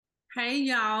Hey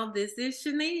y'all, this is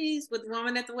Shanese with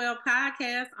Woman at the Well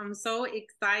podcast. I'm so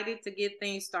excited to get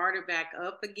things started back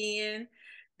up again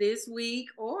this week,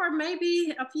 or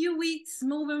maybe a few weeks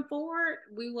moving forward.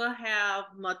 We will have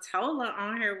Motola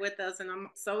on here with us, and I'm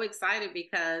so excited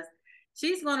because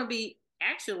she's going to be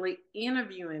actually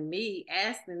interviewing me,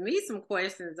 asking me some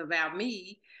questions about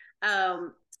me. I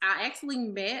actually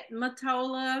met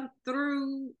Motola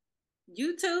through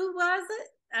YouTube, was it?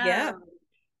 Yeah.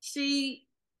 She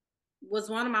was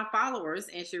one of my followers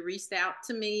and she reached out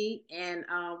to me and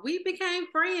we became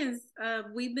friends.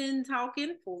 We've been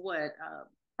talking for what,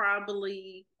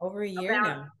 probably Over a year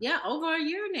about, now. yeah, over a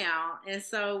year now. And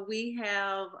so we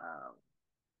have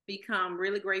become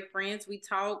really great friends. We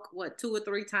talk, what, 2 or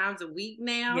 3 times a week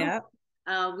now. Yeah.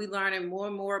 We learning more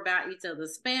and more about each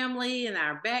other's family and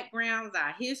our backgrounds,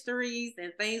 our histories,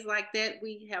 and things like that.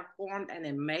 We have formed an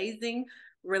amazing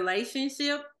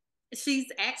relationship.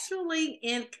 She's actually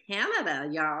in Canada,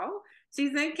 y'all.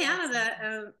 She's in Yes.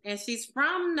 Canada, and she's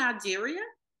from Nigeria.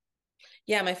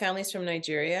 Yeah, my family's from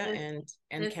Nigeria And, and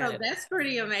and so Canada. that's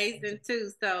pretty amazing too.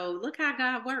 So look how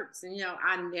God works. And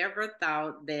I never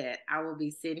thought that I would be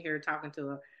sitting here talking to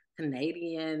a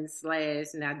Canadian slash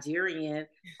Nigerian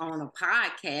on a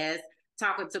podcast,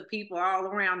 talking to people all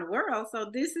around the world. So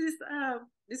this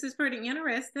is pretty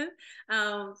interesting.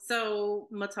 So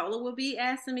Matola will be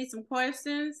asking me some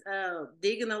questions,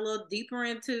 digging a little deeper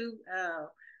into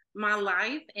my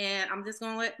life, and I'm just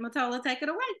gonna let Matola take it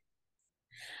away.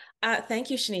 Thank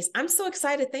you, Shanice. I'm so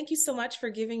excited. Thank you so much for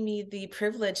giving me the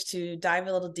privilege to dive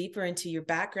a little deeper into your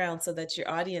background so that your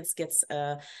audience gets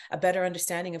a better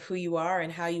understanding of who you are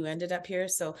and how you ended up here.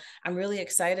 So I'm really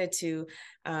excited to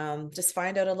just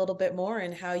find out a little bit more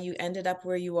and how you ended up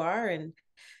where you are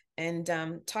and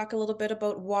talk a little bit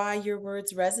about why your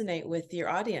words resonate with your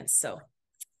audience. So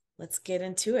let's get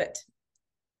into it.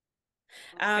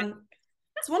 Okay. Um,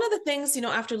 So one of the things,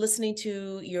 after listening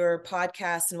to your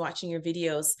podcast and watching your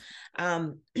videos,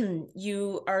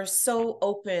 you are so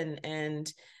open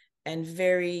and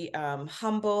very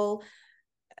humble,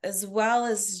 as well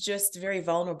as just very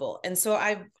vulnerable. And so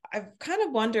I've kind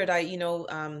of wondered,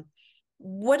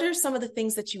 what are some of the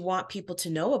things that you want people to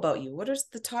know about you? What are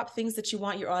the top things that you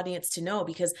want your audience to know?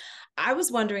 Because I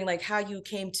was wondering like how you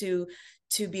came to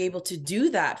be able to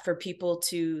do that for people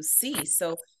to see.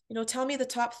 So, tell me the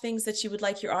top things that you would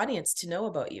like your audience to know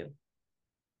about you.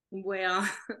 Well,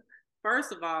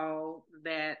 first of all,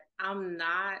 that I'm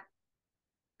not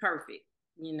perfect.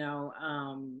 You know,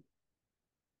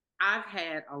 I've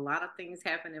had a lot of things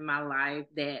happen in my life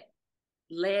that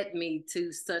led me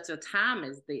to such a time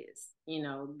as this,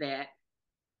 that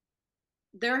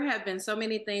there have been so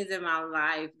many things in my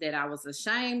life that I was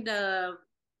ashamed of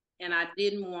and I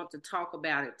didn't want to talk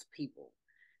about it to people.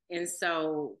 And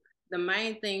so the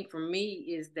main thing for me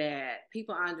is that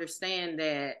people understand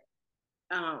that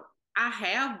um, I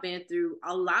have been through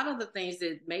a lot of the things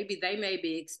that maybe they may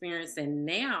be experiencing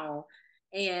now.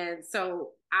 And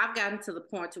so I've gotten to the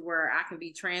point to where I can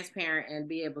be transparent and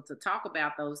be able to talk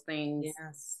about those things,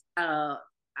 Yes. uh,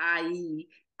 i.e.,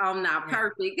 I'm not Yeah.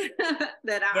 perfect,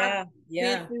 that I've Yeah. been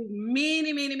Yeah. through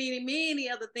many, many, many, many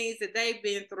other things that they've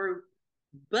been through.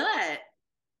 But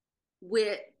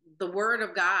with the word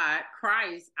of God,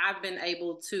 Christ, I've been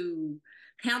able to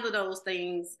handle those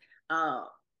things uh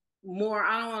more.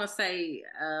 I don't want to say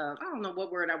I don't know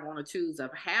what word I want to choose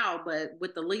of how, but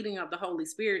with the leading of the Holy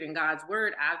Spirit and God's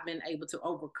word, I've been able to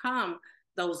overcome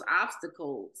those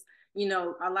obstacles.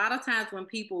 A lot of times when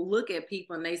people look at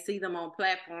people and they see them on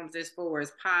platforms as far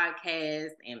as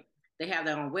podcasts and they have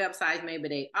their own websites, maybe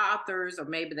they authors or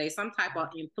maybe they some type of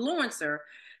influencer,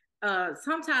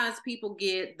 sometimes people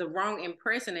get the wrong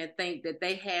impression and think that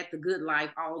they had the good life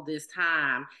all this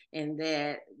time and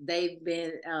that they've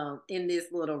been in this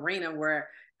little arena where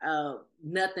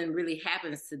nothing really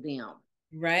happens to them.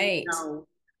 You Right. know,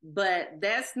 but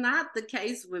that's not the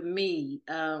case with me.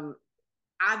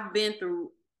 I've been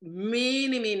through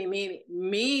many, many, many,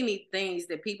 many things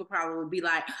that people probably would be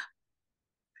like,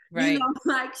 Right.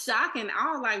 like shocking.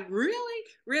 All like, really,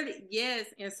 really, yes.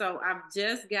 And so I've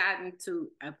just gotten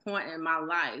to a point in my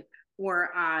life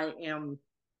where I am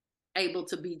able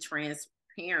to be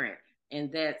transparent,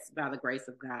 and that's by the grace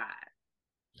of God.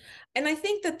 And I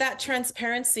think that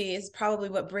transparency is probably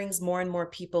what brings more and more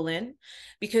people in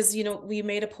because, we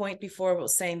made a point before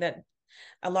about saying that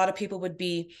a lot of people would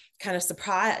be kind of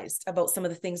surprised about some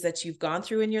of the things that you've gone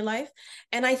through in your life.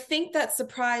 And I think that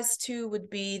surprise too would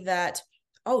be that,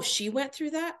 oh, she went through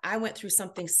that. I went through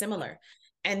something similar.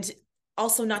 And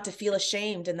also not to feel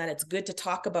ashamed and that it's good to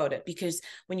talk about it because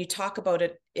when you talk about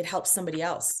it, it helps somebody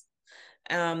else.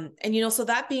 And, you know, so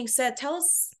that being said, tell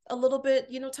us a little bit,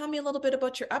 you know, tell me a little bit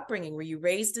about your upbringing. Were you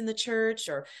raised in the church,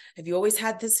 or have you always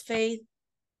had this faith?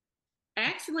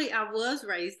 Actually, I was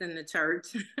raised in the church.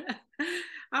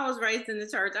 I was raised in the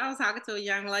church. I was talking to a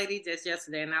young lady just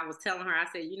yesterday, and I was telling her, I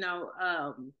said,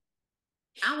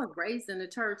 I was raised in the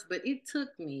church, but it took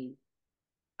me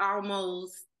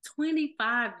almost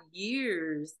 25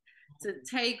 years to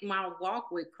take my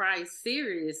walk with Christ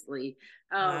seriously.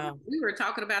 Wow. We were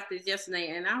talking about this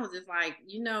yesterday, and I was just like,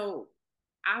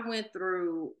 I went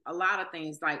through a lot of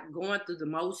things, like going through the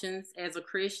motions as a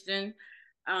Christian.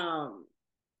 Um,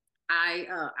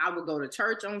 I would go to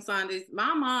church on Sundays.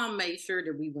 My mom made sure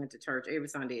that we went to church every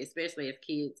Sunday, especially as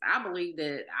kids. I believe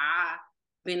that I've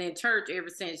been in church ever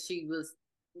since she was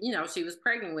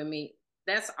pregnant with me.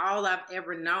 That's all I've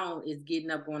ever known is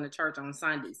getting up going to church on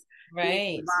Sundays, being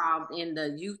Right. involved in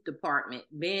the youth department,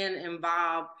 being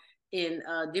involved in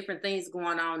different things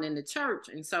going on in the church.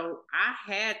 And so I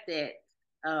had that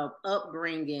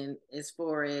upbringing as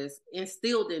far as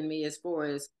instilled in me as far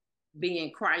as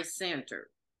being Christ centered.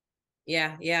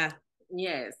 Yeah. Yeah.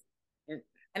 Yes.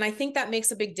 And I think that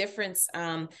makes a big difference.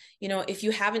 You know, if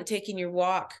you haven't taken your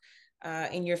walk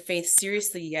in your faith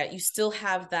seriously yet, you still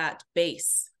have that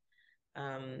base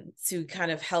to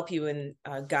kind of help you and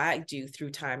guide you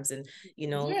through times, and, you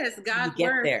know, Yes, till you God's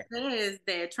get word there. says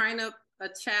that train up a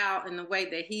child in the way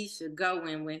that he should go,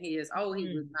 and when he is old, he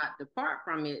Mm. would not depart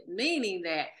from it. Meaning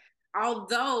that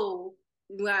although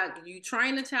like you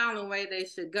train a child in the way they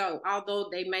should go, although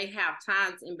they may have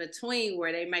times in between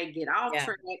where they may get off Yeah.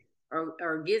 track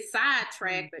or get Mm.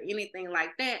 sidetracked or anything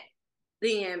like that,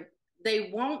 then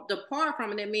they won't depart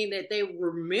from it. It means that they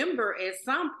remember at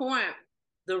some point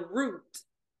the root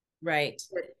Right.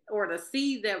 or the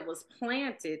seed that was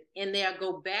planted, and they'll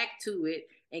go back to it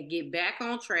and get back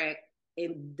on track.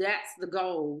 And that's the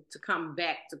goal, to come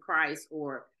back to Christ,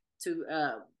 or to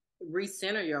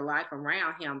recenter your life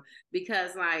around him.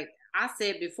 Because like I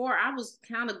said before, I was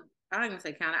kind of, I didn't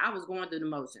say kind of, I was going through the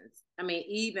motions. I mean,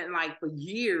 even like for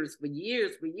years, I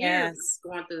was Yes.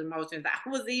 going through the motions. I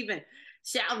was even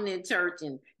shouting in church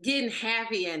and getting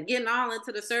happy and getting all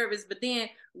into the service, but then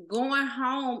going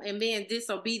home and being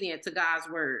disobedient to God's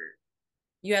word.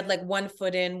 You had like one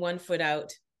foot in, one foot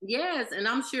out. Yes, and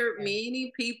I'm sure Yeah.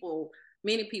 many people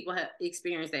have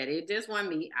experienced that. It just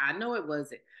wasn't me. I know it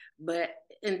wasn't. But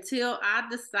until I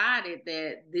decided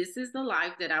that this is the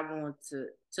life that I want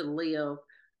to live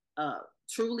uh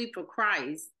truly for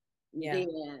Christ, Yeah.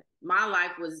 then my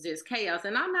life was just chaos.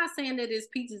 And I'm not saying that it's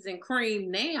peaches and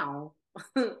cream now,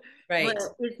 but Right.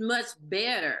 it's much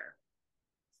better.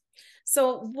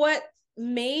 So what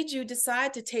made you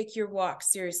decide to take your walk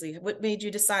seriously? What made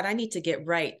you decide I need to get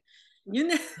right, You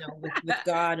know, you know, with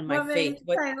God and my what made faith? me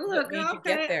What say, what look, made you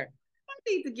get okay, there? I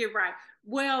need to get right.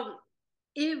 Well,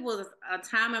 it was a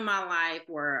time in my life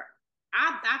where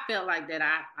I felt like that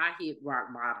I hit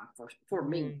rock bottom for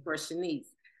me, Mm. for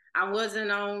Shanice. I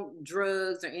wasn't on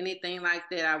drugs or anything like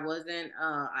that. I wasn't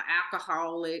an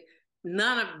alcoholic,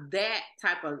 none of that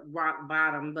type of rock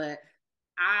bottom. But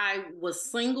I was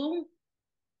single,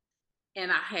 and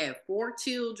I had 4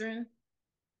 children.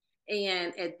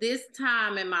 And at this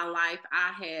time in my life,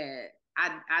 I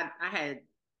had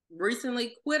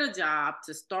recently quit a job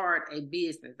to start a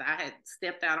business. I had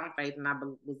stepped out on faith, and I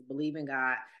was believing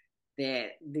God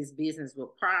that this business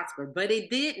would prosper, but it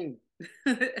didn't.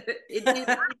 It did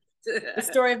The not.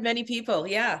 story of many people.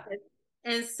 Yeah.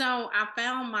 And so I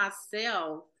found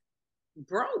myself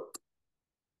broke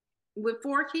with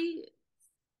 4 kids.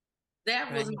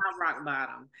 That was Right. my rock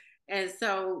bottom. And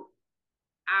so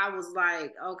I was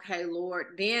like, okay,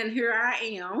 Lord, then here I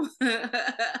am.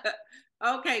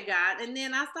 Okay, God. And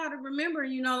then I started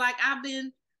remembering, like I've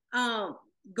been um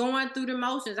going through the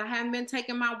motions. I haven't been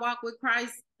taking my walk with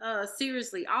Christ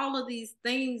seriously. All of these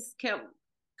things kept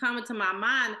coming to my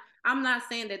mind. I'm not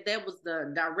saying that that was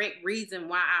the direct reason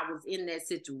why I was in that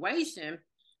situation,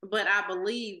 but I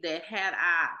believe that had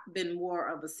I been more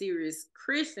of a serious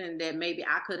Christian, that maybe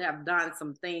I could have done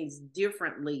some things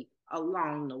differently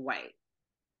along the way.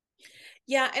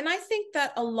 Yeah, and I think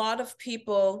that a lot of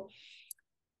people,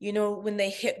 you know, when they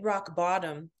hit rock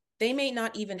bottom, they may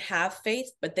not even have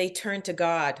faith, but they turn to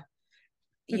God.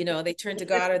 You know, they turn to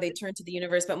God or they turn to the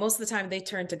universe, but most of the time they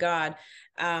turn to God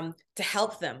to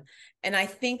help them. And I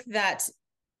think that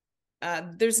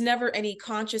there's never any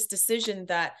conscious decision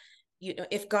that, you know,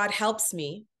 if God helps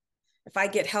me, if I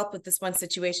get help with this one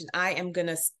situation, I am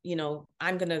gonna, you know,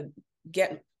 I'm gonna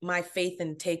get my faith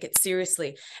and take it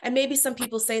seriously. And maybe some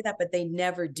people say that, but they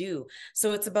never do.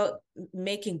 So it's about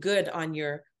making good on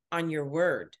your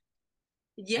word.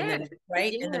 And Yes, then,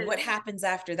 right. And then yes. what happens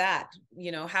after that?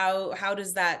 How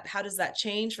does that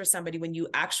change for somebody when you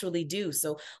actually do?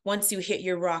 So once you hit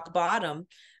your rock bottom,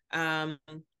 um,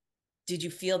 did you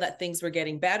feel that things were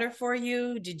getting better for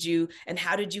you? And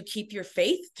how did you keep your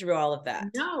faith through all of that?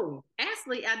 No,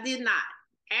 actually, I did not.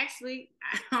 Actually,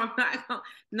 I'm not gonna,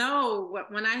 no,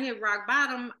 when I hit rock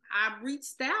bottom, I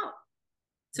reached out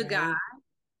to God. Right.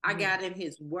 I Mm-hmm. got in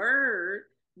his word,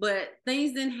 but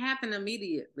things didn't happen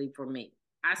immediately for me.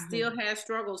 I Mm-hmm. still had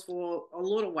struggles for a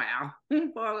little while,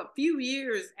 for a few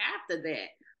years after that,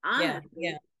 Yeah.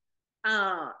 Yeah. honestly.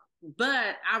 Uh,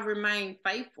 but I remained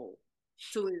faithful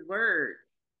to his word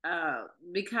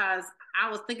because I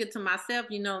was thinking to myself,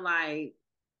 like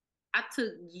I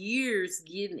took years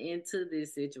getting into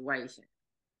this situation.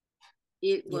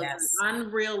 It was an Yes.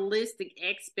 unrealistic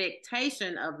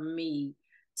expectation of me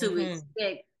to Mm-hmm.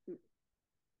 expect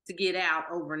to get out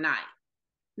overnight.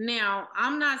 Now,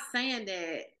 I'm not saying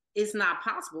that it's not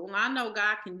possible. I know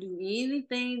God can do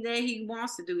anything that He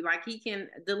wants to do. Like He can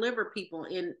deliver people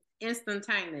in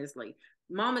instantaneously,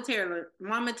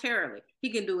 momentarily. He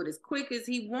can do it as quick as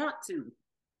He wants to.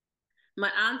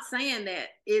 But I'm saying that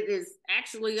it is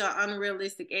actually an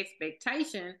unrealistic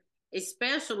expectation,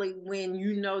 especially when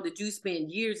you know that you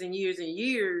spend years and years and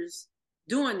years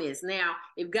doing this. Now,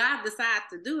 if God decides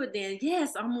to do it, then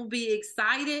yes, I'm gonna be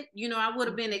excited. I would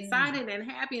have been Mm-hmm. excited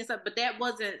and happy and stuff, but that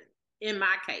wasn't in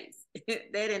my case.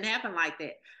 That didn't happen like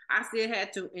that. I still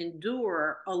had to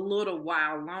endure a little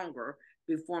while longer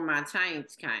before my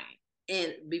change came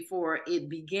and before it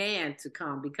began to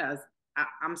come because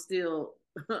I'm still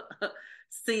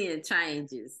seeing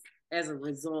changes as a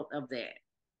result of that.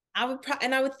 I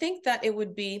would think that it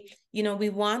would be, we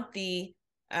want the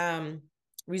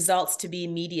results to be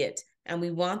immediate and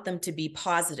we want them to be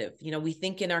positive. We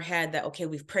think in our head that, okay,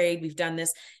 we've prayed, we've done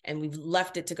this, and we've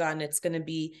left it to God, and it's going to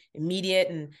be immediate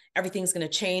and everything's going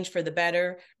to change for the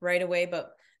better right away.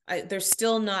 But there's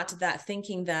still not that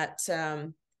thinking that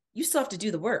you still have to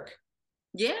do the work.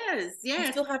 Yes, You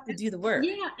yes. still have to do the work.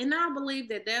 Yeah, and I believe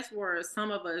that that's where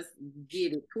some of us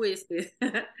get it twisted.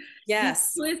 Get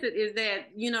Yes. twisted is that,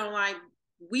 like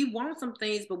we want some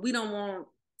things, but we don't want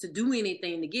to do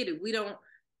anything to get it. We don't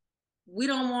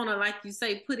want to, like you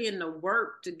say, put in the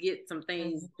work to get some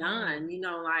things Mm-hmm.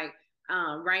 done. Like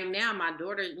right now, my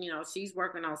daughter, she's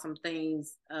working on some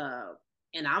things,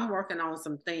 and I'm working on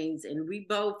some things, and we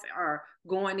both are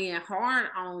going in hard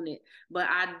on it. But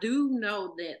I do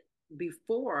know that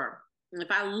before, if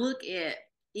I look at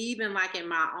even like in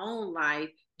my own life,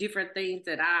 different things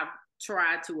that I've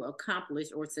tried to accomplish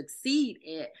or succeed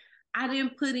at, I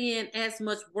didn't put in as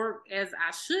much work as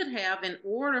I should have in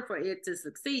order for it to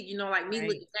succeed. Like me Right.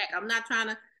 looking back, I'm not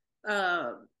trying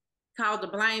to call the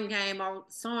blame game on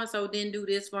so and so didn't do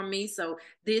this for me, so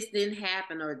this didn't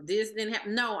happen or this didn't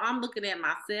happen. No, I'm looking at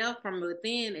myself from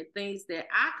within and things that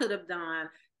I could have done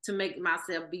to make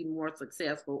myself be more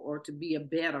successful or to be a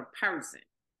better person.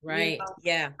 Right.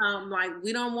 Yeah. Like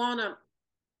we don't want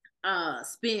to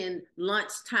spend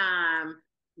lunchtime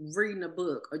reading a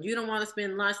book, or you don't want to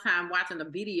spend lunchtime watching a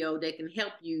video that can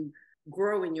help you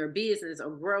grow in your business or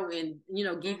grow in,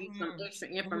 give you some Mm-hmm. extra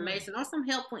Mm-hmm. information or some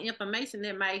helpful information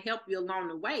that might help you along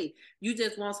the way. You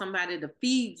just want somebody to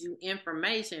feed you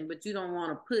information, but you don't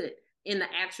want to put in the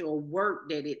actual work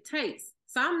that it takes.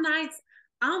 Some nights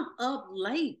I'm up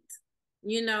late,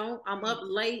 I'm up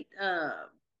late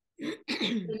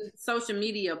social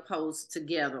media posts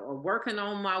together or working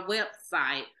on my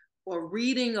website or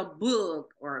reading a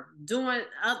book or doing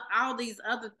all these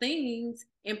other things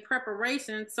in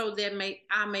preparation so that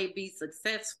I may be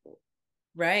successful.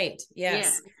 Right. Yeah.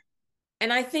 Yes.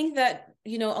 And I think that,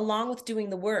 along with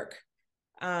doing the work,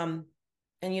 um,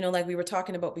 and like we were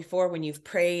talking about before, when you've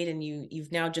prayed and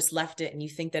you've now just left it and you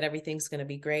think that everything's going to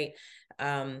be great,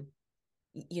 um,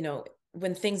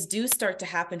 when things do start to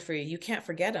happen for you, you can't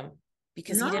forget them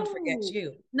because he didn't forget No,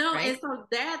 you, no, and right? so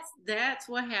that's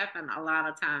what happened a lot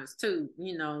of times too.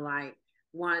 Like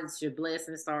once your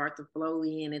blessings start to flow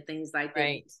in and things like that,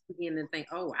 you Right. begin to think,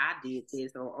 "Oh, I did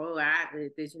this," or "Oh, I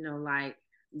did this," like.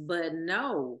 But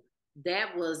no,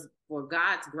 that was for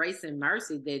God's grace and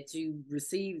mercy that you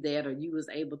received that, or you was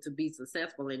able to be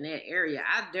successful in that area.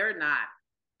 I dare not.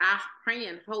 I pray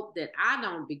and hope that I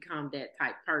don't become that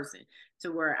type person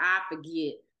to where I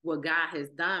forget what God has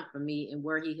done for me and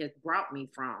where He has brought me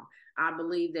from. I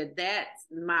believe that that's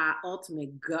my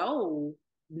ultimate goal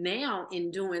now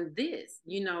in doing this,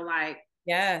 like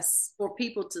Yes. for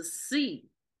people to see.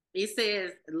 It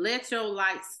says, let your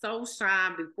light so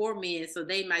shine before men so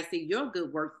they might see your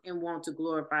good works and want to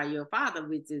glorify your Father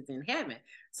which is in heaven.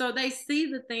 So they see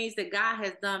the things that God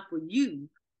has done for you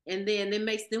And then it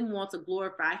makes them want to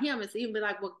glorify him. It's even be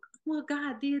like, well,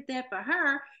 God did that for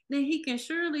her, then he can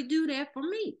surely do that for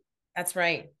me. That's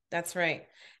right. That's right.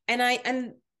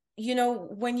 And you know,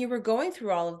 when you were going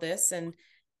through all of this, and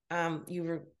you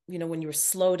were, you know, when you were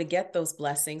slow to get those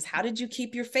blessings, how did you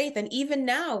keep your faith? And even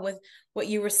now, with what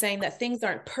you were saying, that things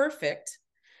aren't perfect,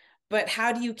 but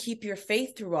how do you keep your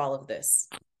faith through all of this?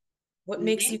 What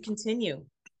makes you continue?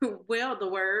 Well, the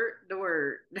word, the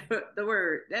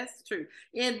word. That's true.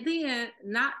 And then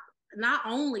not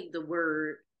only the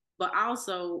word, but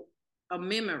also a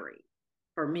memory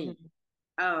for me.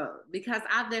 Mm-hmm. Because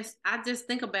I just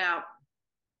think about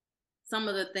some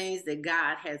of the things that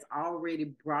God has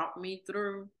already brought me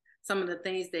through, some of the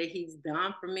things that He's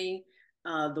done for me,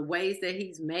 the ways that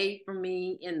He's made for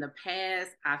me in the past.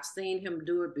 I've seen Him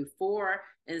do it before,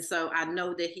 and so I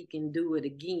know that He can do it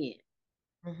again.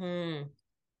 Mm-hmm.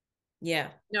 Yeah.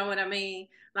 You know what I mean?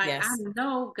 Like, I Yes.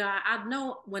 know God, I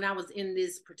know when I was in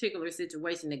this particular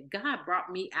situation that God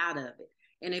brought me out of it.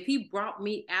 And if He brought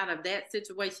me out of that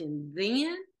situation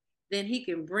then He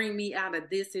can bring me out of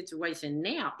this situation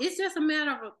now. It's just a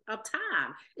matter of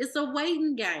time. It's a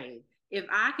waiting game. If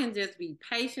I can just be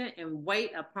patient and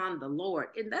wait upon the Lord.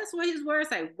 And that's what His words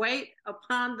say, wait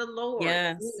upon the Lord. You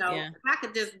Yes. know, Yeah. if I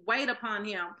could just wait upon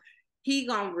Him, He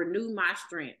gonna renew my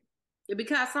strength.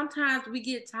 Because sometimes we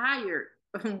get tired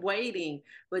waiting,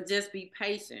 but just be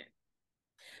patient.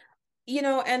 You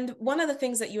know, and one of the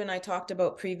things that you and I talked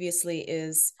about previously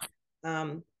is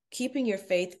keeping your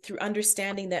faith through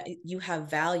understanding that you have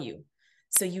value.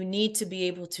 So you need to be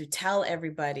able to tell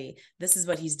everybody, this is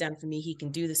what he's done for me. He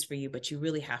can do this for you, but you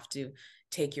really have to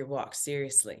take your walk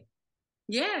seriously.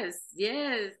 Yes,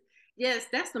 yes, yes.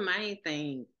 That's the main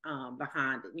thing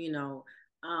behind it.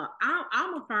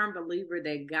 I'm a firm believer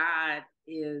that God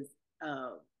is.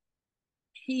 Uh,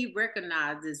 he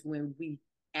recognizes when we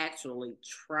actually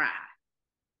try.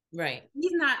 Right.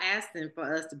 He's not asking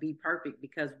for us to be perfect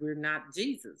because we're not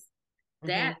Jesus. Mm-hmm.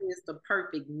 That is the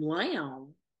perfect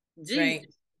lamb, Right.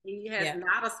 Jesus. He has Yeah.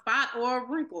 not a spot or a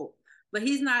wrinkle, but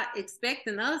he's not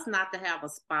expecting us not to have a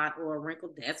spot or a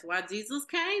wrinkle. That's why Jesus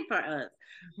came for us.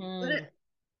 But Mm-hmm.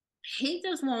 he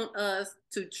just wants us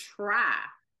to try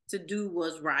to do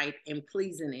what's right and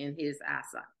pleasing in his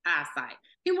eyesight.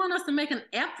 He wants us to make an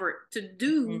effort to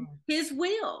do Mm-hmm. his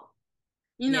will.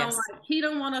 Yes. Like he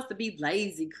don't want us to be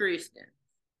lazy Christians.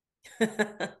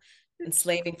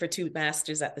 Enslaving for two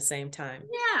masters at the same time.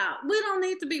 Yeah, we don't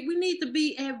need to be. We need to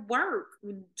be at work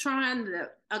trying to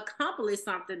accomplish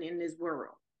something in this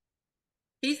world.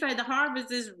 He said the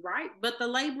harvest is ripe, but the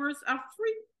laborers are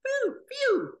free. Few,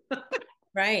 few.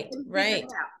 Right. Figure it Right.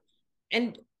 out.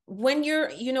 And when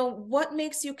you're, you know, what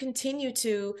makes you continue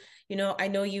to, you know, I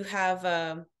know you have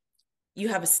a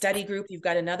study group, you've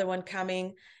got another one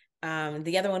coming.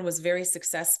 The other one was very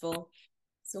successful.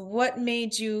 So what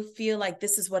made you feel like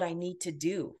this is what I need to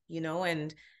do, you know,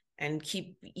 and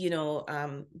keep, you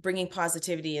know, bringing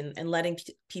positivity and letting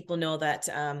people know that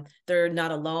they're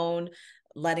not alone,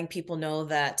 letting people know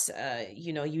that,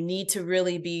 you know, you need to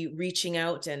really be reaching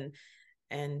out and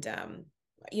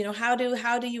you know, how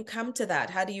do you come to that?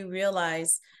 How do you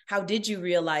realize, how did you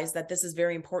realize that this is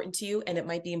very important to you and it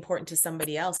might be important to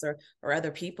somebody else or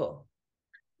other people?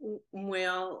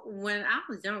 Well, when I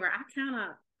was younger, I kind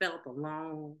of felt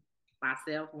alone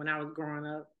myself when I was growing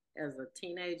up as a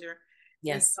teenager. And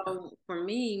Yes. so for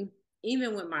me,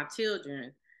 even with my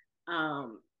children,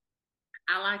 um,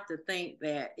 I like to think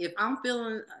that if I'm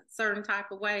feeling a certain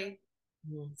type of way,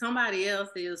 Mhm. somebody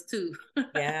else is too.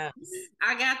 Yes.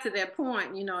 I got to that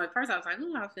point, at first I was like,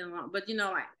 oh, I'm feeling alone. But,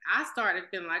 like I started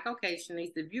feeling like, okay,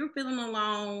 Shanice, if you're feeling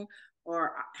alone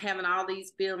or having all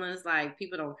these feelings like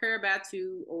people don't care about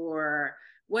you or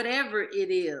whatever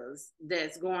it is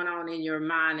that's going on in your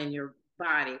mind and your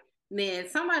body, then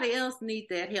somebody else needs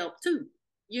that help too.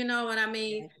 You know what I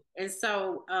mean? Yeah. And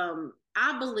so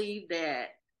I believe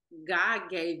that God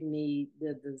gave me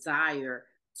the desire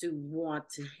to want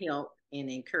to help and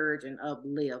encourage and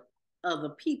uplift other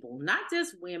people, not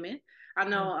just women. I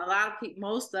know Mhm. a lot of people,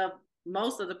 most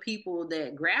of the people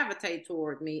that gravitate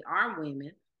toward me are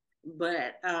women,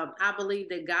 but I believe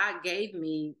that God gave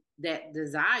me that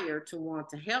desire to want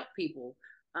to help people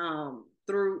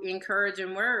through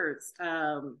encouraging words,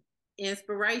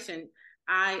 inspiration.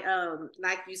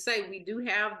 Like you say, we do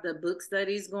have the book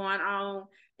studies going on,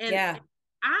 and Yeah.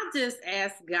 I just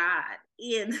ask God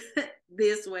in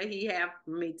this way He have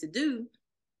for me to do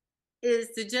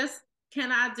is to just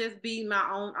can I just be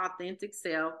my own authentic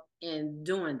self in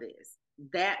doing this?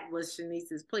 That was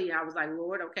Shanice's plea. I was like,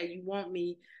 Lord, okay, you want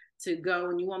me to go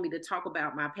and you want me to talk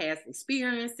about my past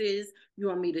experiences. You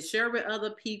want me to share with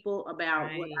other people about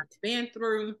what Right. I've been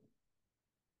through.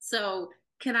 So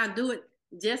can I do it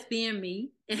just being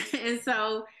me? And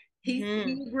so he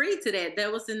Hmm. agreed to that.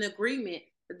 That was an agreement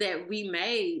that we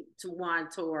made to one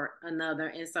toward another.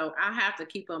 And so I have to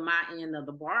keep on my end of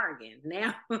the bargain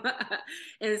now.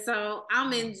 And so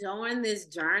I'm enjoying this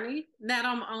journey that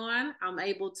I'm on. I'm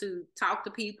able to talk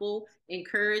to people,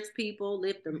 encourage people,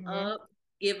 lift them Hmm. up,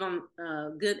 give them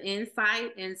good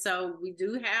insight. And so we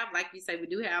do have, like you say, we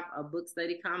do have a book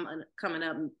study coming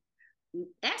up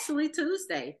actually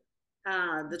Tuesday,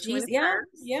 the Geez, yeah, 21st.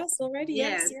 yes, already,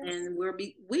 yes, Yes, yes. and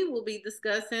we will be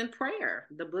discussing prayer.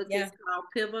 The book Yeah. is called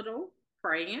Pivotal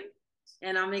Praying,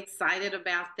 and I'm excited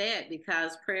about that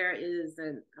because prayer is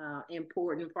an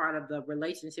important part of the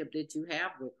relationship that you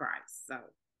have with Christ. So,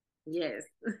 yes.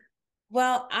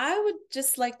 Well, I would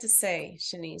just like to say,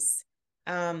 Shanice,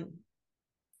 um,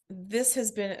 this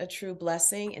has been a true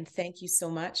blessing, and thank you so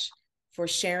much for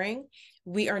sharing.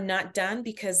 We are not done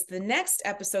because the next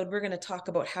episode we're going to talk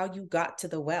about how you got to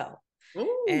the well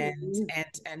and Ooh.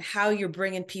 and how you're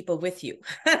bringing people with you.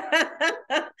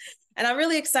 And I'm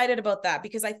really excited about that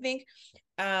because I think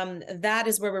that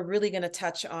is where we're really going to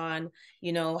touch on,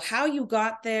 how you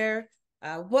got there,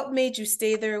 what made you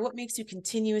stay there, what makes you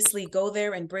continuously go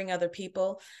there and bring other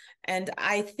people. And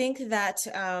I think that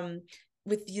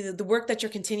with you, the work that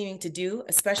you're continuing to do,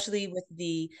 especially with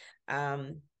the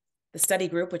study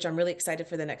group, which I'm really excited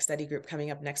for the next study group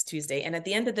coming up next Tuesday. And at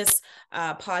the end of this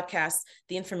podcast,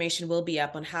 the information will be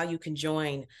up on how you can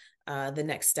join the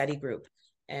next study group.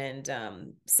 And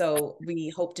so we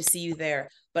hope to see you there.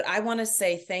 But I want to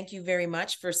say thank you very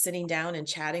much for sitting down and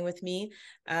chatting with me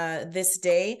this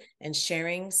day and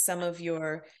sharing some of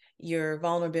your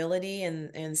vulnerability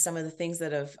and some of the things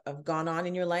that have gone on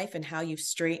in your life and how you've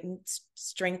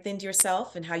strengthened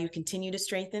yourself and how you continue to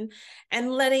strengthen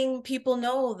and letting people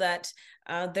know that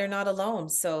they're not alone.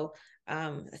 So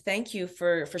thank you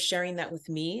for sharing that with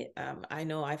me. I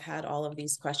know I've had all of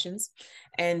these questions,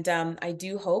 and I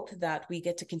do hope that we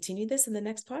get to continue this in the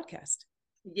next podcast.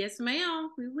 Yes, ma'am.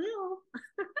 We will.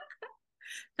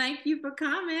 Thank you for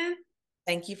coming.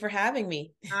 Thank you for having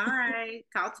me. All right.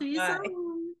 Talk to you Bye.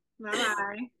 soon. Bye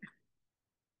bye.